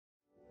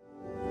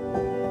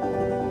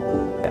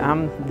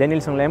I'm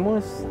Denilson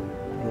Lemus.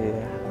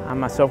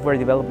 I'm a software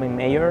development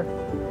major,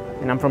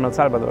 and I'm from El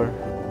Salvador.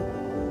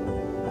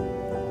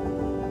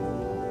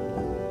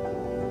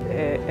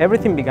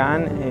 Everything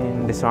began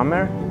in the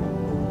summer.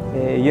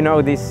 You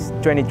know, this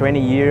 2020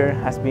 year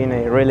has been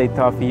a really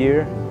tough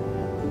year,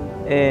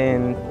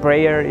 and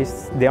prayer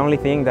is the only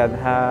thing that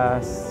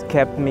has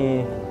kept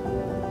me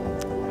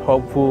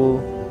hopeful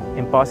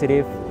and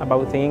positive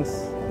about things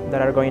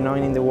that are going on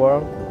in the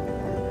world.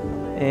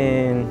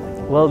 And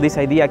well, this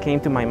idea came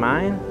to my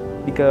mind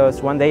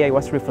because one day I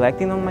was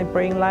reflecting on my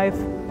praying life,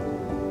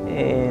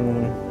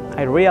 and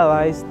I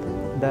realized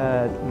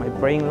that my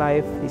praying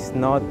life is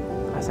not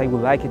as I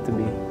would like it to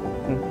be.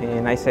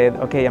 And I said,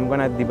 okay, I'm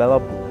gonna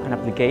develop an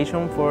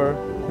application for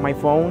my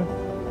phone,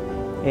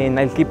 and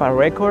I'll keep a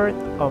record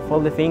of all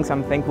the things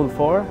I'm thankful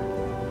for,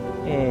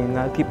 and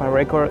I'll keep a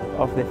record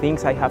of the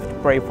things I have to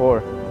pray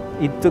for.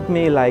 It took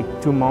me like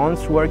 2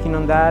 months working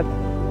on that,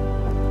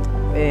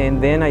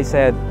 and then I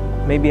said,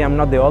 maybe I'm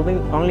not the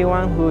only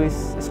one who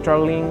is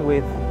struggling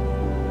with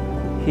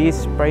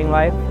his praying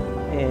life,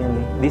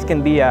 and this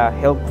can be a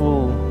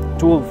helpful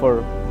tool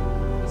for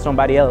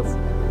somebody else.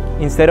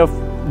 Instead of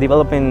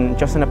developing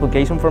just an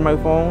application for my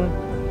phone,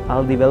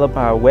 I'll develop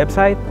a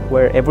website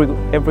where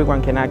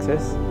everyone can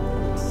access.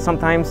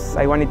 Sometimes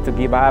I wanted to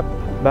give up,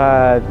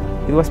 but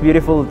it was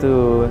beautiful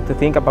to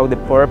think about the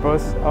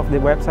purpose of the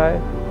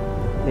website.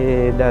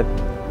 That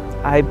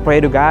I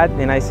prayed to God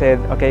and I said,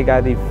 okay,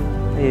 God, if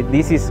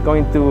this is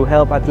going to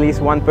help at least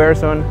one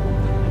person,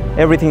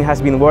 everything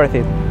has been worth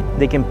it.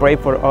 They can pray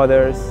for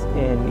others,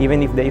 and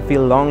even if they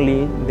feel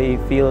lonely, they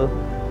feel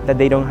that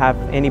they don't have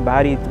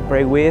anybody to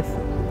pray with,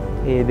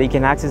 they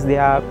can access the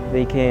app,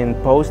 they can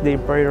post their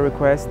prayer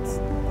requests,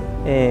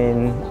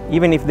 and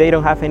even if they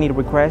don't have any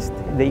request,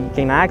 they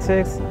can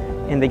access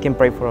and they can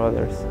pray for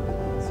others.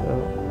 So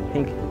I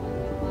think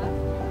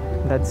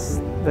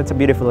that's a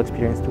beautiful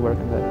experience to work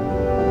on that.